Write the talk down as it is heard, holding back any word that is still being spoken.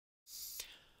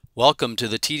Welcome to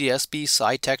the TDSB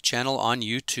SciTech channel on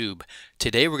YouTube.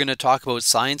 Today we're going to talk about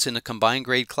science in a combined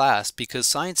grade class because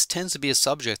science tends to be a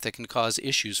subject that can cause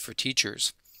issues for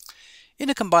teachers. In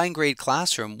a combined grade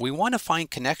classroom, we want to find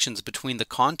connections between the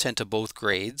content of both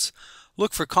grades,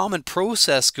 look for common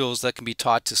process skills that can be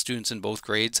taught to students in both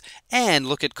grades, and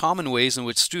look at common ways in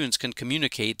which students can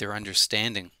communicate their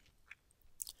understanding.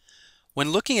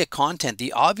 When looking at content,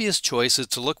 the obvious choice is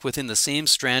to look within the same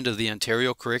strand of the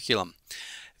Ontario curriculum.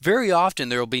 Very often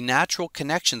there will be natural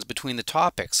connections between the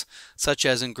topics, such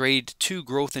as in Grade 2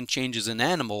 Growth and Changes in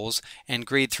Animals and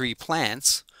Grade 3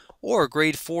 Plants, or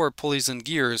Grade 4 Pulleys and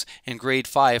Gears and Grade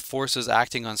 5 Forces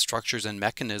Acting on Structures and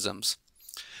Mechanisms.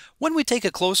 When we take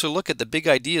a closer look at the big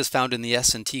ideas found in the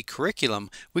S&T curriculum,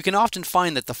 we can often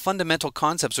find that the fundamental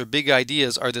concepts or big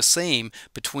ideas are the same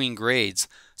between grades.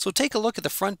 So take a look at the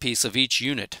front piece of each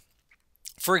unit.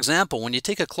 For example, when you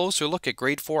take a closer look at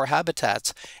Grade 4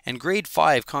 Habitats and Grade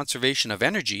 5 Conservation of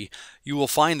Energy, you will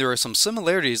find there are some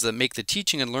similarities that make the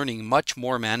teaching and learning much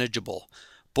more manageable.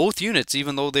 Both units,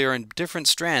 even though they are in different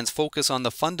strands, focus on the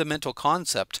fundamental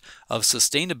concept of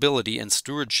sustainability and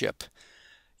stewardship.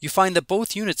 You find that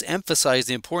both units emphasize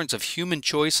the importance of human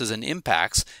choices and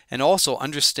impacts, and also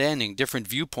understanding different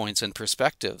viewpoints and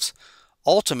perspectives.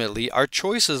 Ultimately, our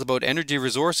choices about energy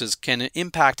resources can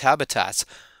impact habitats,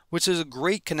 which is a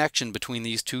great connection between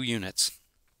these two units.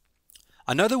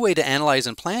 Another way to analyze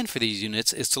and plan for these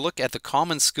units is to look at the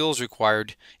common skills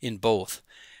required in both.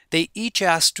 They each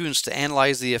ask students to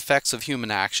analyze the effects of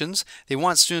human actions, they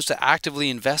want students to actively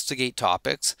investigate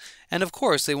topics, and of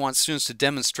course they want students to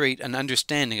demonstrate an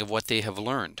understanding of what they have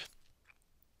learned.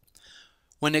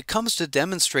 When it comes to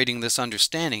demonstrating this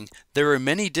understanding, there are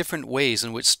many different ways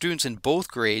in which students in both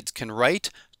grades can write,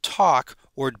 talk,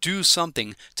 or do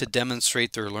something to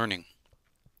demonstrate their learning.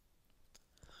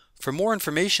 For more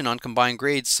information on combined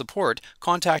grades support,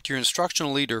 contact your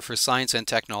instructional leader for science and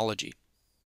technology.